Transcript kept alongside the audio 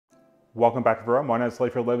Welcome back everyone, my name is Lee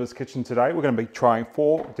from Lever's Kitchen. Today we're going to be trying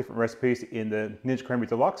 4 different recipes in the Ninja Creemi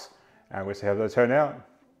Deluxe and we'll see how they turn out.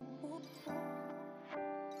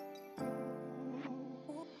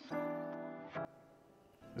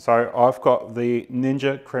 So I've got the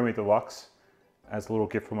Ninja Creemi Deluxe as a little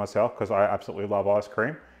gift for myself because I absolutely love ice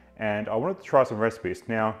cream and I wanted to try some recipes.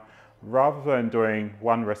 Now, rather than doing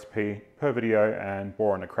one recipe per video and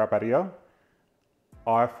boring the crap out of you,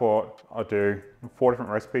 I thought I'd do 4 different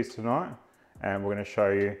recipes tonight and we're going to show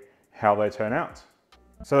you how they turn out.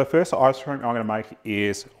 So the first ice cream I'm going to make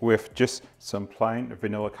is with just some plain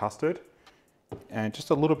vanilla custard and just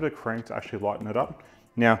a little bit of cream to actually lighten it up.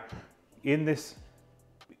 Now in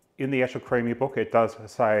the actual Creami book it does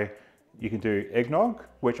say you can do eggnog,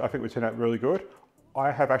 which I think would turn out really good.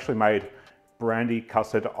 I have actually made brandy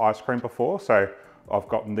custard ice cream before, so I've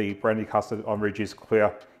gotten the brandy custard on Reggie's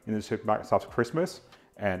Clear in the supermarket after Christmas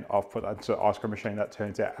and I've put that into the ice cream machine. That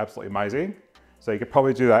turns out absolutely amazing. So you could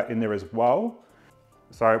probably do that in there as well.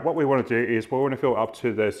 So what we want to do is we want to fill up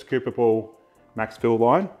to the scoopable max fill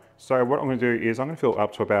line. So what I'm going to do is I'm going to fill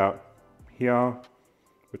up to about here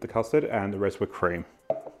with the custard and the rest with cream.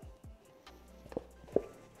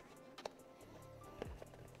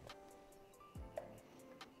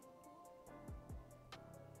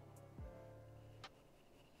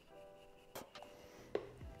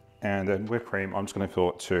 And then with cream, I'm just going to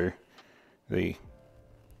fill it to the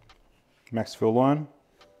max fill line.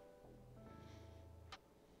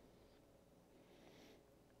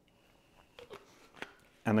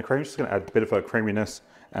 And the cream is just going to add a bit of a creaminess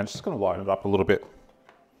and it's just going to lighten it up a little bit.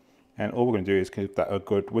 And all we're going to do is give that a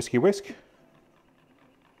good whisk.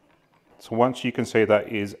 So once you can see that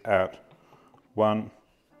is at one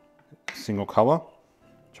single color,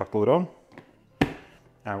 chuck the lid on.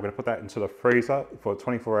 And we're going to put that into the freezer for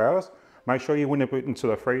 24 hours. Make sure you when you put it into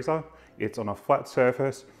the freezer, it's on a flat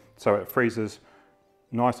surface so it freezes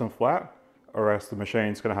nice and flat, or else the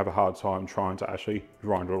machine's going to have a hard time trying to actually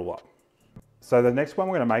grind it all up. So the next one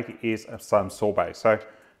we're going to make is some sorbet. So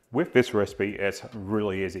with this recipe, it's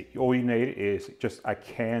really easy. All you need is just a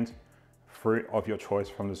canned fruit of your choice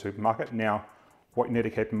from the supermarket. Now, what you need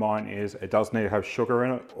to keep in mind is it does need to have sugar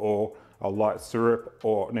in it, or a light syrup,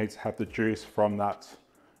 or it needs to have the juice from that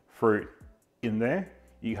fruit in there.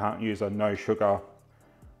 You can't use a no sugar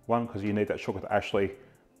one because you need that sugar to actually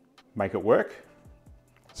make it work.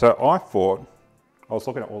 So I was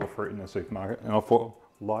looking at all the fruit in the supermarket and I thought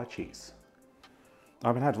lychees. I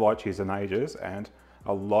haven't had lychees in ages and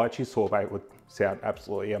a lychee sorbet would sound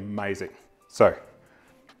absolutely amazing. So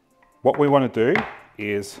what we want to do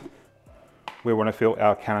is we want to fill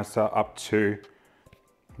our canister up to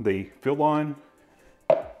the fill line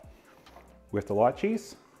with the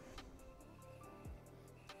lychees.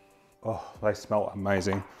 Oh, they smell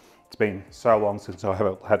amazing. It's been so long since I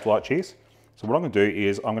haven't had lychees. So what I'm going to do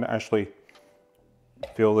is I'm going to actually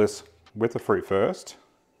fill this with the fruit first.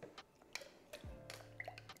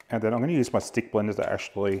 And then I'm going to use my stick blender to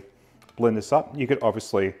actually blend this up. You could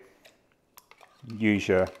obviously use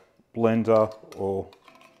your blender or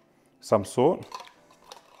some sort.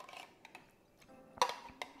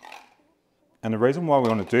 And the reason why we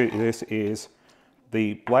want to do this is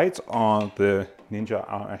the blades on the Ninja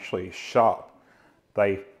are actually sharp.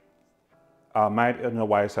 They are made in a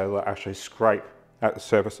way so they'll actually scrape at the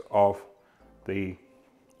surface of the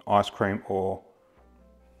ice cream or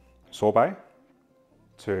sorbet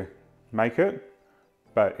to make it,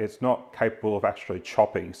 but it's not capable of actually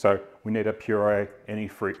chopping. So we need to puree any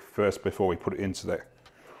fruit first before we put it into there.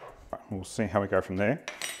 We'll see how we go from there.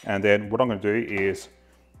 And then what I'm going to do is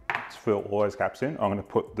to fill all those gaps in, I'm going to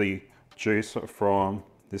put the juice from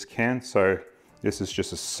this can. So this is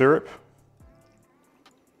just a syrup.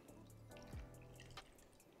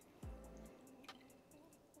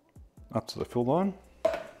 Up to the fill line.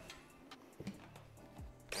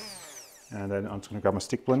 And then I'm just going to grab my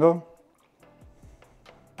stick blender.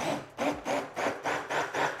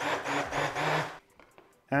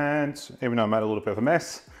 And even though I made a little bit of a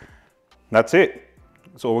mess, that's it.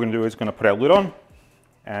 So all we're going to do is going to put our lid on.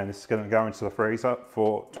 And this is going to go into the freezer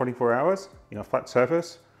for 24 hours in a flat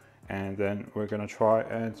surface. And then we're going to try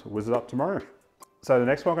and whiz it up tomorrow. So the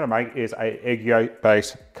next one I'm going to make is a egg yolk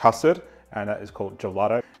based custard, and that is called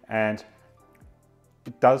Gelato. And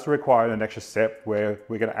it does require an extra step where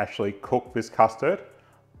we're going to actually cook this custard,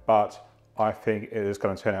 but I think it is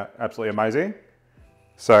going to turn out absolutely amazing.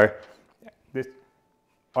 So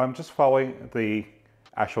I'm just following the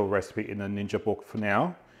actual recipe in the Ninja book for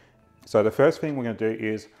now. So the first thing we're going to do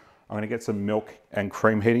is I'm going to get some milk and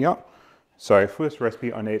cream heating up. So for this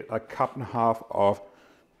recipe, I need 1.5 cups of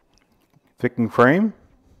thickened cream.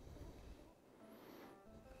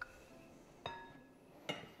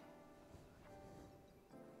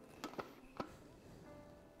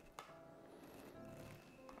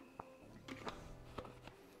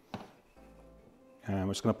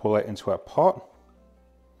 we're just going to pour that into our pot.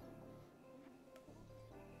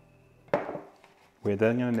 We're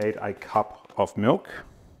then going to need a cup of milk.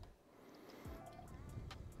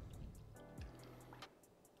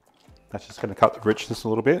 That's just going to cut the richness a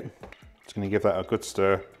little bit. It's going to give that a good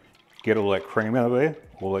stir, get all that cream out of there,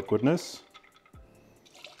 all that goodness.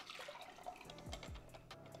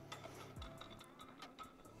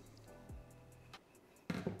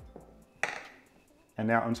 And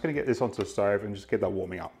now I'm just going to get this onto the stove and just get that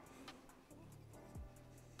warming up.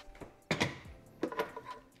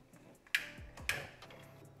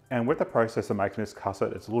 And with the process of making this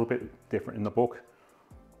custard, it's a little bit different in the book.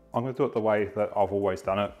 I'm going to do it the way that I've always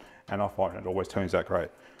done it, and I find it always turns out great.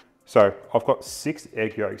 So I've got 6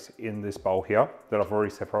 egg yolks in this bowl here that I've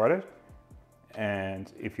already separated.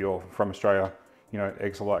 And if you're from Australia, you know,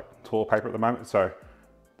 eggs are like toilet paper at the moment, so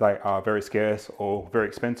they are very scarce or very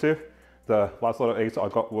expensive. The last lot of eggs I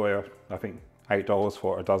got were, I think, $8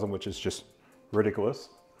 for a dozen, which is just ridiculous.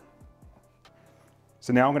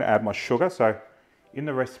 So now I'm going to add my sugar. So in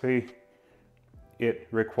the recipe, it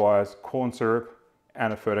requires corn syrup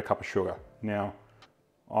and a further cup of sugar. Now,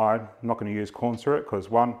 I'm not going to use corn syrup because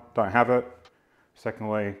 1, don't have it.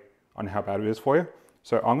 Secondly, I know how bad it is for you.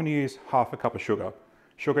 So I'm going to use half a cup of sugar.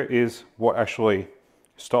 Sugar is what actually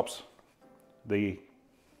stops the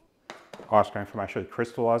ice cream from actually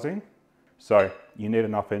crystallizing. So you need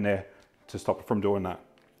enough in there to stop it from doing that.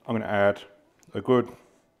 I'm going to add a good,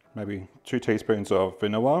 maybe 2 teaspoons of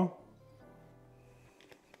vanilla.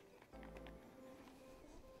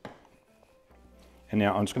 And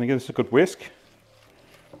now I'm just going to give this a good whisk,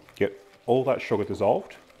 get all that sugar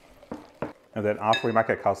dissolved. And then after we make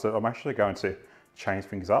our custard, I'm actually going to change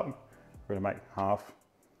things up. We're going to make half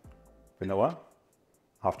vanilla,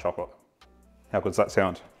 half chocolate. How good does that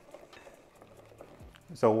sound?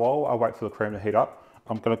 So while I wait for the cream to heat up,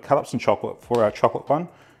 I'm going to cut up some chocolate for our chocolate one.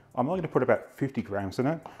 I'm only going to put about 50 grams in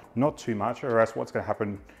it, not too much, or else what's going to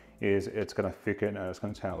happen is it's going to thicken and it's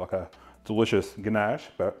going to turn out like a delicious ganache,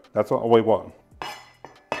 but that's what we want.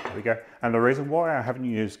 There we go. And the reason why I haven't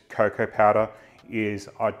used cocoa powder is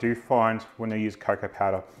I do find when I use cocoa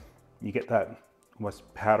powder, you get that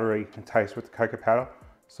almost powdery taste with the cocoa powder.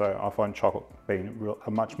 So I find chocolate being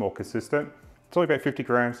much more consistent. It's only about 50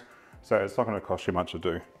 grams, so it's not going to cost you much to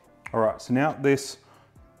do. All right, so now this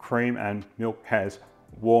cream and milk has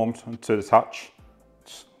warmed to the touch.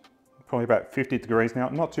 It's probably about 50 degrees now,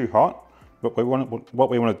 not too hot, but what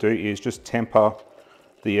we want to do is just temper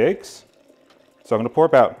the eggs. So I'm going to pour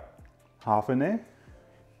about half in there.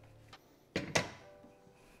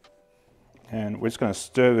 And we're just going to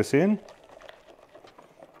stir this in.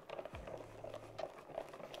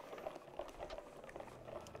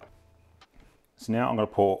 So now I'm going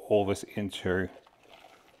to pour all this into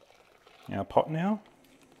our pot now.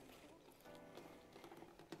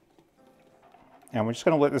 And we're just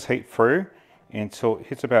going to let this heat through until it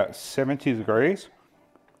hits about 70 degrees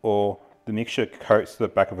or the mixture coats the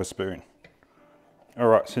back of a spoon. All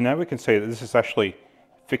right, so now we can see that this is actually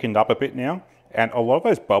thickened up a bit now, and a lot of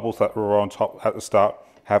those bubbles that were on top at the start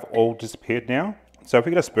have all disappeared now. So if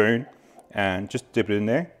we get a spoon and just dip it in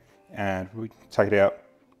there and we take it out,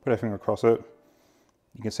 put our finger across it,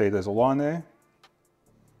 you can see there's a line there.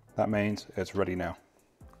 That means it's ready now.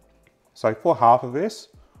 So for half of this,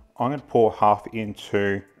 I'm going to pour half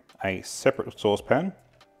into a separate saucepan.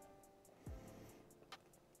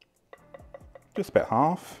 Just about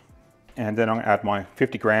half. And then I'm going to add my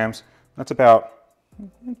 50 grams. That's about,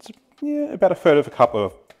 about a third of a cup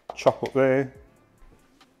of chocolate there.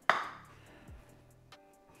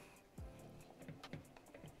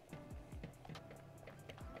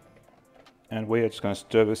 And we're just going to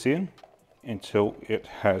stir this in until it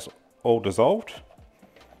has all dissolved.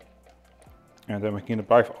 And then we can get them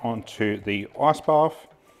both onto the ice bath,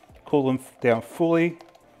 cool them down fully,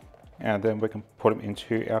 and then we can put them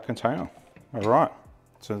into our container. All right.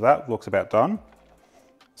 So that looks about done.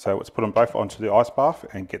 So let's put them both onto the ice bath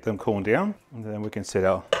and get them cooling down. And then we can set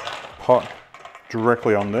our pot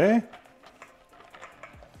directly on there.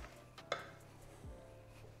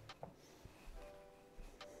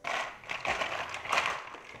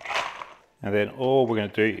 And then all we're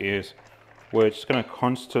going to do is we're just going to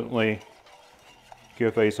constantly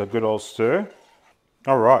give these a good old stir.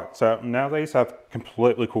 All right, so now these have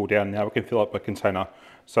completely cooled down. Now we can fill up the container.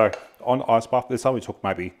 So on the ice bath, this only took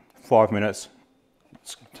maybe 5 minutes.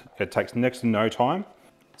 It takes next to no time.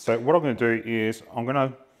 So what I'm going to do is I'm going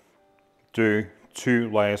to do 2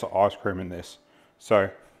 layers of ice cream in this. So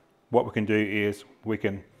what we can do is we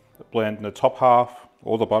can blend the top half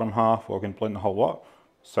or the bottom half, or we can blend the whole lot.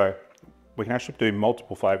 So we can actually do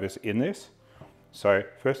multiple flavors in this. So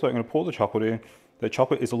firstly, I'm going to pour the chocolate in, the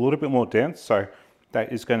chocolate is a little bit more dense, so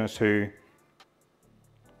that is going to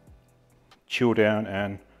chill down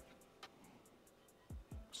and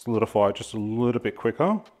solidify just a little bit quicker.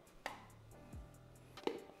 All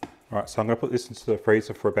right, so I'm going to put this into the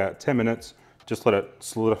freezer for about 10 minutes. Just let it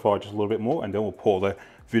solidify just a little bit more, and then we'll pour the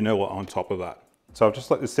vanilla on top of that. So I've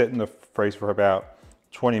just let this sit in the freezer for about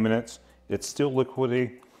 20 minutes. It's still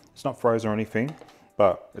liquidy. It's not frozen or anything,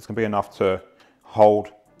 but it's going to be enough to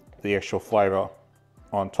hold the actual flavor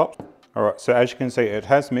on top. All right, so as you can see, it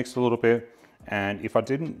has mixed a little bit, and if I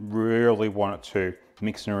didn't really want it to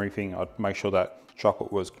mix and everything, I'd make sure that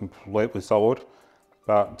chocolate was completely solid,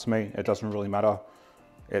 but to me, it doesn't really matter.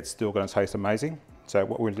 It's still going to taste amazing. So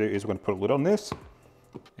what we're going to do is we're going to put a lid on this,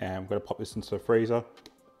 and we're going to pop this into the freezer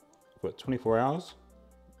for 24 hours.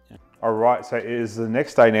 All right, so it is the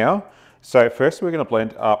next day now. So first we're going to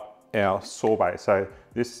blend up our sorbet. So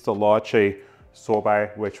this is the lychee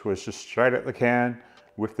sorbet, which was just straight out the can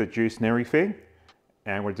with the juice and everything.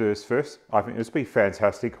 And we'll do this first. I think this would be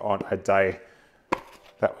fantastic on a day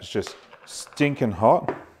that was just stinking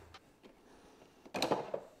hot.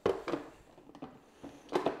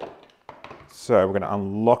 So we're going to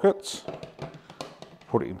unlock it,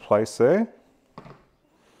 put it in place there.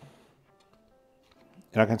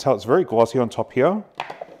 And I can tell it's very glossy on top here.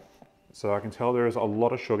 So I can tell there is a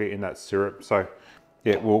lot of sugar in that syrup. So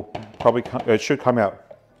it will probably, it should come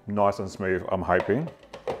out nice and smooth, I'm hoping.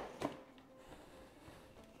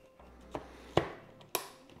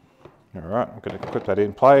 All right, I'm going to put that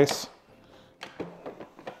in place.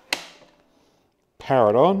 Power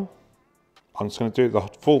it on. I'm just going to do the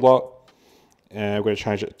full lot. And we're going to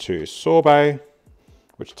change it to sorbet,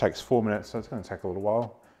 which takes 4 minutes, so it's going to take a little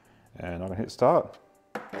while. And I'm going to hit start.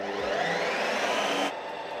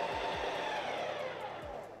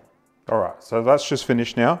 All right, so that's just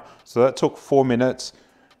finished now. So that took 4 minutes.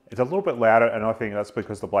 It's a little bit louder, and I think that's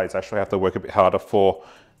because the blades actually have to work a bit harder for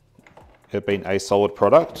it being a solid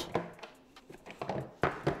product.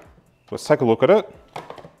 Let's take a look at it.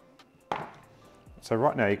 So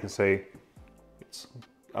right now you can see it's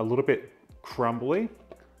a little bit crumbly.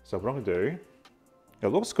 So what I'm going to do, it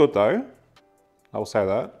looks good though, I will say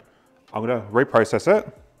that. I'm going to reprocess it.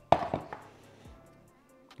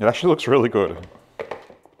 It actually looks really good.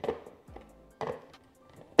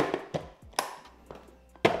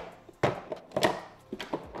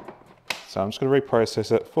 So I'm just going to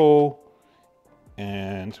reprocess it full,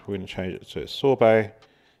 and we're going to change it to sorbet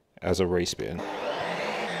as a respin.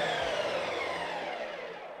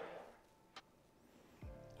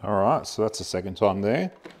 All right, so that's the second time there.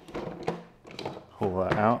 Pull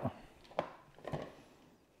that out.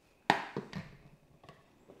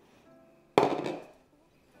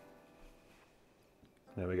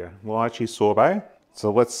 There we go, lychee sorbet.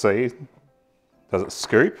 So let's see, does it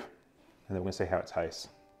scoop? And then we're gonna see how it tastes.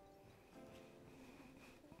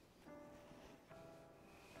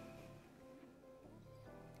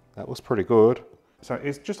 That looks pretty good. So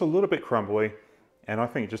it's just a little bit crumbly, and I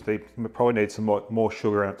think we probably need some more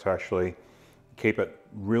sugar in it to actually keep it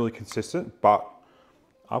really consistent. But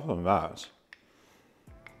other than that,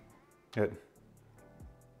 it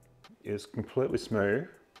is completely smooth,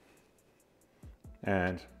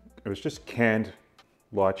 and it was just canned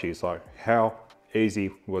lychees. Like, how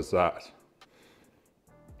easy was that?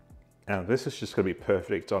 And this is just gonna be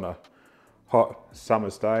perfect on a hot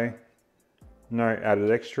summer's day. No added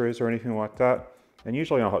extras or anything like that. And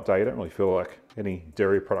usually on a hot day, you don't really feel like any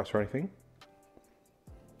dairy products or anything.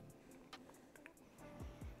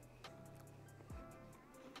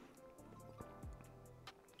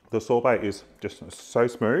 The sorbet is just so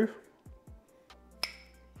smooth.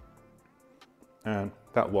 And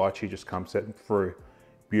that lychee just comes through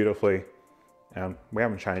beautifully. And we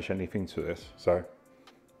haven't changed anything to this. So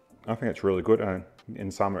I think it's really good. And in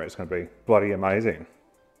summer, it's gonna be bloody amazing.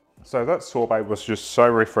 So that sorbet was just so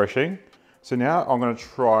refreshing. So now I'm going to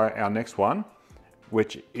try our next one,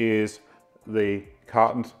 which is the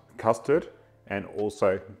cartoned custard and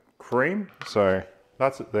also cream. So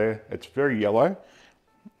that's it there. It's very yellow.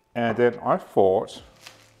 And then I thought,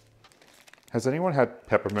 has anyone had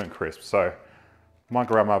peppermint crisps? So my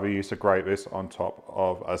grandmother used to grate this on top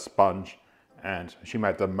of a sponge, and she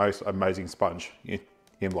made the most amazing sponge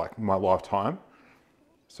in like my lifetime.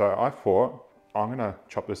 So I thought, I'm gonna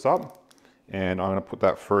chop this up and I'm gonna put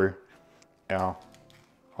that through our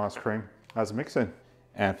ice cream as a mix-in.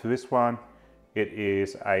 And for this one, it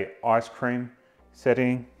is a ice cream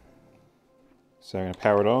setting. So I'm gonna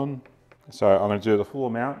power it on. So I'm gonna do the full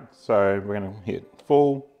amount. So we're gonna hit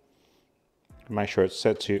full, make sure it's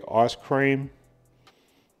set to ice cream,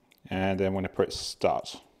 and then we're gonna press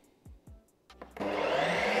start.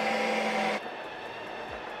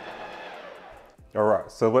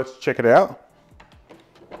 right, so let's check it out.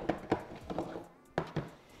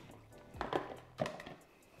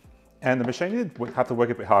 And the machine did have to work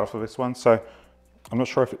a bit harder for this one, so I'm not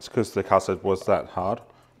sure if it's because the custard was that hard,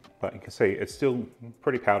 but you can see it's still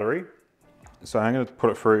pretty powdery. So I'm going to put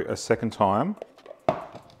it through a second time.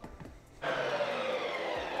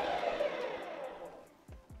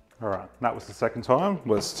 All right, that was the second time.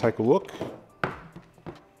 Let's take a look.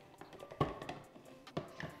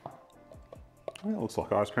 Well, it looks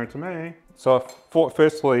like ice cream to me. So I thought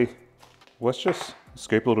firstly, let's just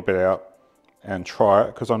scoop a little bit out and try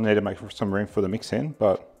it, because I need to make some room for the mix in,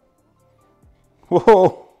 but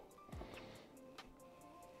whoa!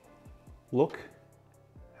 Look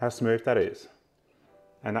how smooth that is.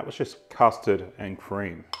 And that was just custard and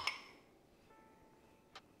cream.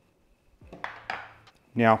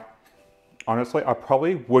 Now, honestly, I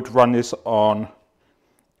probably would run this on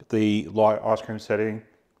the light ice cream setting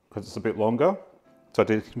because it's a bit longer. So I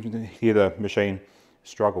did hear the machine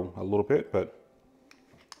struggle a little bit, but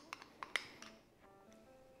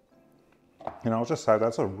I'll just say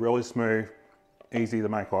that's a really smooth, easy to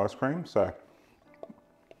make ice cream. So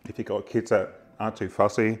if you've got kids that aren't too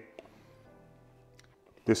fussy,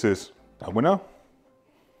 this is a winner.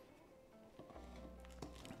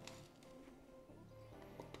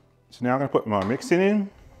 So now I'm going to put my mixing in.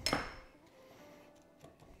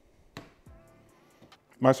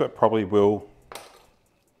 Most of it probably will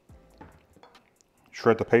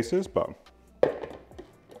shred the pieces, but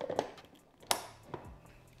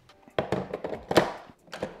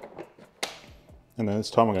and then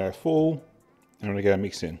this time I'm going to go full and I'm going to get a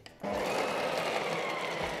mix in.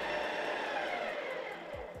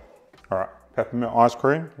 All right, peppermint ice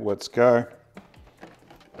cream, let's go.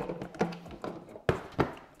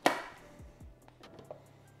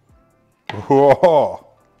 Whoa,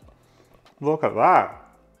 look at that.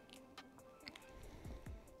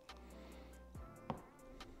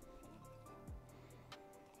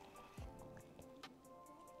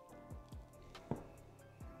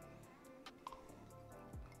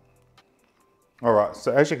 All right,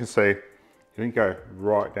 so as you can see, it didn't go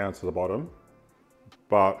right down to the bottom,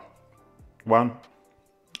 but one,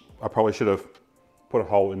 I probably should have put a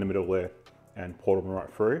hole in the middle there and poured them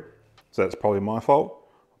right through. So that's probably my fault,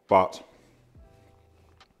 but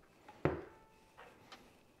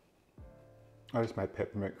I just made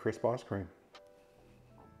peppermint crisp ice cream.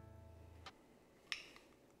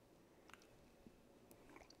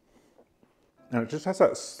 And it just has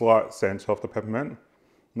that slight scent of the peppermint.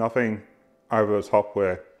 Nothing over the top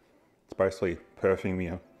where it's basically perfuming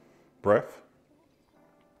your breath.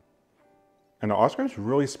 And the ice cream is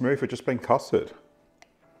really smooth for just being custard.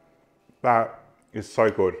 That is so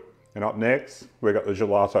good. And up next, we've got the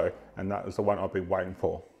gelato, and that is the one I've been waiting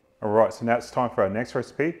for. All right, so now it's time for our next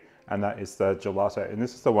recipe, and that is the gelato. And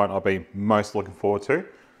this is the one I've been most looking forward to.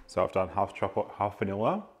 So I've done half chocolate, half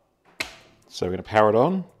vanilla. So we're gonna power it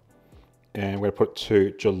on, and we're gonna put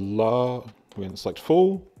to gelato, we're gonna select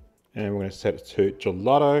full, and we're gonna set it to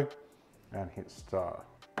gelato, and hit start.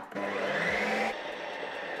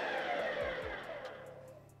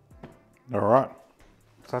 All right,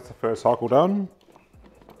 so that's the first cycle done.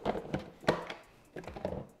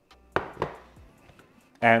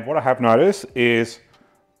 And what I have noticed is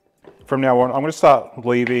from now on, I'm going to start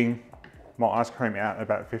leaving my ice cream out in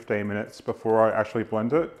about 15 minutes before I actually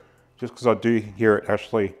blend it, just because I do hear it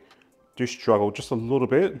actually do struggle just a little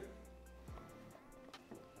bit.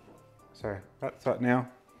 So that's that now.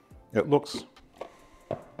 It looks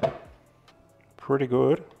pretty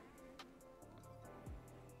good.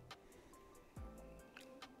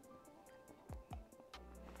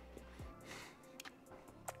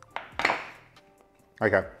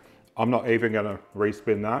 Okay, I'm not even gonna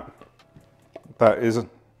respin that.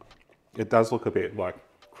 It does look a bit like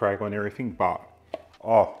craggle and everything, but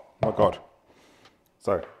oh my God.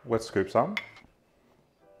 So let's scoop some.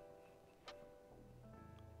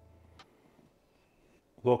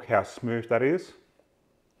 Look how smooth that is.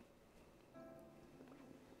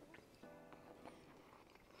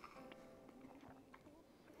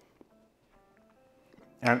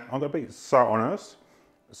 And I'm gonna be so honest.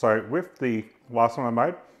 So with the last one I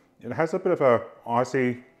made, it has a bit of a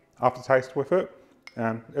icy aftertaste with it.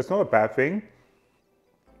 And it's not a bad thing,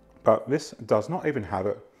 but this does not even have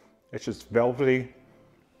it. It's just velvety,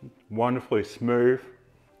 wonderfully smooth,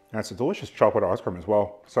 and it's a delicious chocolate ice cream as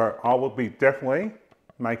well. So I will be definitely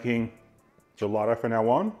making gelato from now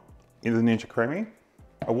on in the Ninja Creemi.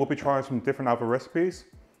 I will be trying some different other recipes,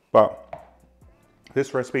 but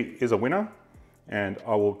this recipe is a winner, and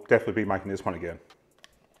I will definitely be making this one again.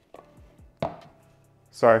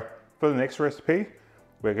 So for the next recipe,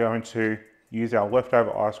 we're going to use our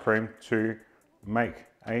leftover ice cream to make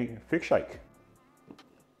a fig shake.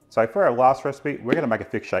 So for our last recipe, we're going to make a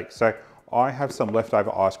fig shake. So I have some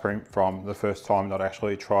leftover ice cream from the first time that I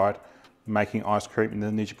actually tried making ice cream in the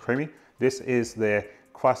Ninja Creemi. This is their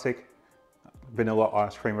classic vanilla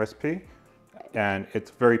ice cream recipe, and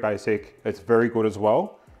it's very basic. It's very good as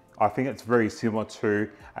well. I think it's very similar to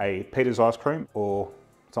a Peter's ice cream or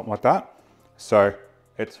something like that. So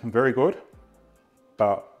it's very good,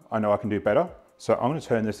 but I know I can do better. So I'm going to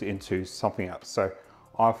turn this into something else. So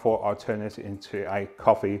I thought I'd turn this into a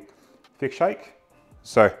coffee fig shake.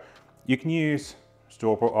 So you can use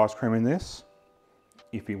store-bought ice cream in this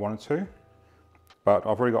if you wanted to, but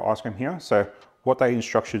I've already got ice cream here. So what they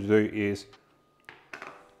instruct you to do is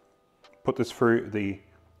put this through the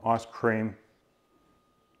ice cream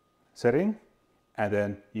setting, and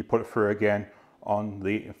then you put it through again on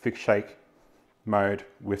the fig shake mode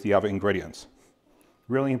with the other ingredients.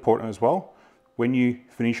 Really important as well, when you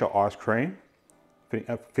finish your ice cream,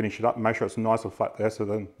 finish it up, make sure it's nice and flat there, so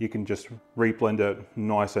then you can just reblend it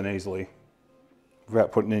nice and easily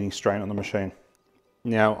without putting any strain on the machine.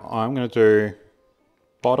 Now I'm going to do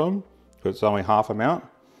bottom because it's only half amount,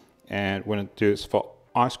 and we're going to do this for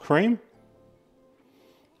ice cream.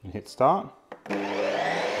 And hit start.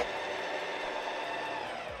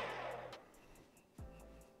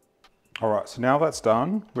 All right, so now that's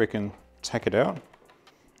done, we can take it out.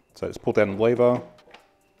 So just pull down the lever.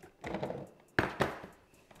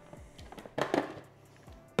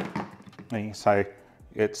 And you can say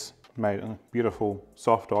it's made a beautiful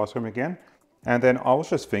soft ice cream again. And then I was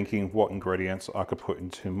just thinking what ingredients I could put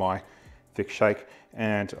into my fig shake,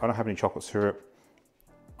 and I don't have any chocolate syrup.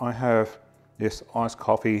 I have this iced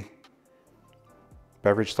coffee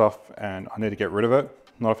beverage stuff and I need to get rid of it.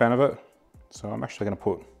 Not a fan of it. So I'm actually going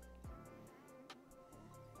to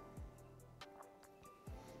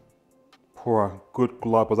pour a good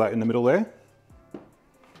glob of that in the middle there.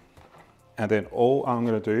 And then all I'm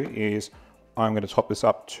going to do is I'm going to top this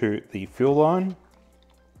up to the fill line.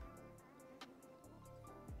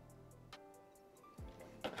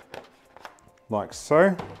 Like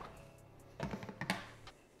so.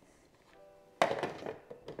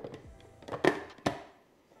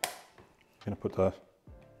 Going to put the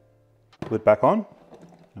lid back on,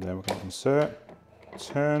 and then we're going to insert,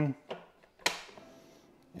 turn,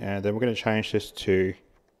 and then we're going to change this to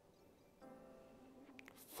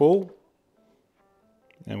full,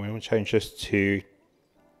 and we're going to change this to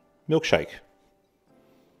milkshake,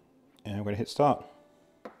 and we're going to hit start.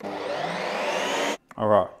 All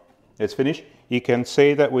right, it's finished. You can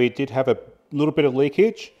see that we did have a little bit of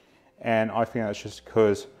leakage, and I think that's just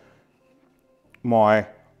because my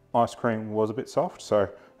ice cream was a bit soft, so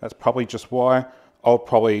that's probably just why. I'll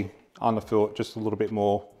probably underfill it just a little bit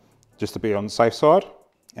more just to be on the safe side.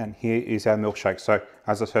 And here is our milkshake. So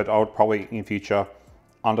as I said, I would probably in future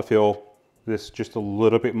underfill this just a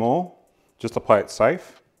little bit more just to play it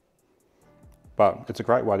safe. But it's a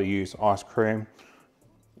great way to use ice cream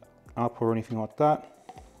up or anything like that.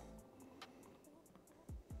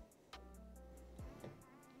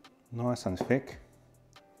 Nice and thick.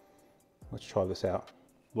 Let's try this out.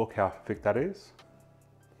 Look how thick that is.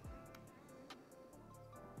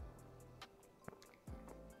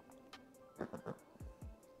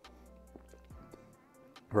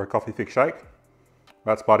 For a coffee fig shake,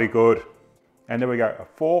 that's bloody good. And there we go,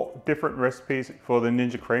 4 different recipes for the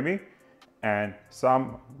Ninja Creemi, and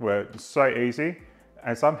some were so easy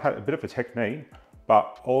and some had a bit of a technique,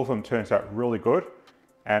 but all of them turns out really good.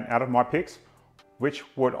 And out of my picks, which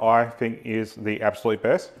would I think is the absolute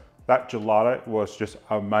best? That gelato was just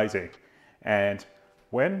amazing. And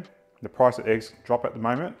when the price of eggs drop at the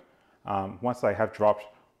moment, once they have dropped,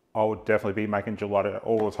 I would definitely be making gelato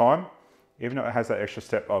all the time. Even though it has that extra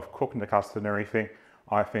step of cooking the custard and everything,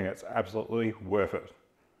 I think it's absolutely worth it.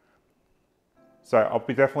 So I'll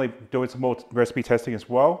be definitely doing some more recipe testing as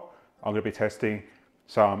well. I'm going to be testing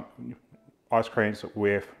some ice creams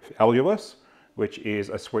with allulose, which is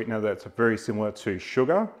a sweetener that's very similar to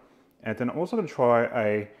sugar. And then I'm also going to try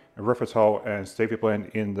a erythritol and stevia blend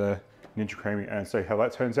in the Ninja Creemi and see how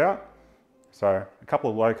that turns out. So a couple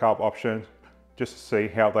of low carb options just to see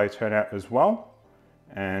how they turn out as well.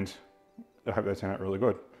 And I hope they turn out really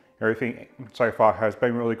good. Everything so far has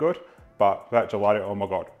been really good, but that gelato, oh my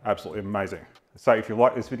God, absolutely amazing. So if you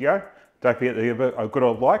like this video, don't forget to give it a good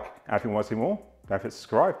old like. And if you want to see more, don't forget to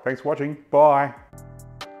subscribe. Thanks for watching. Bye.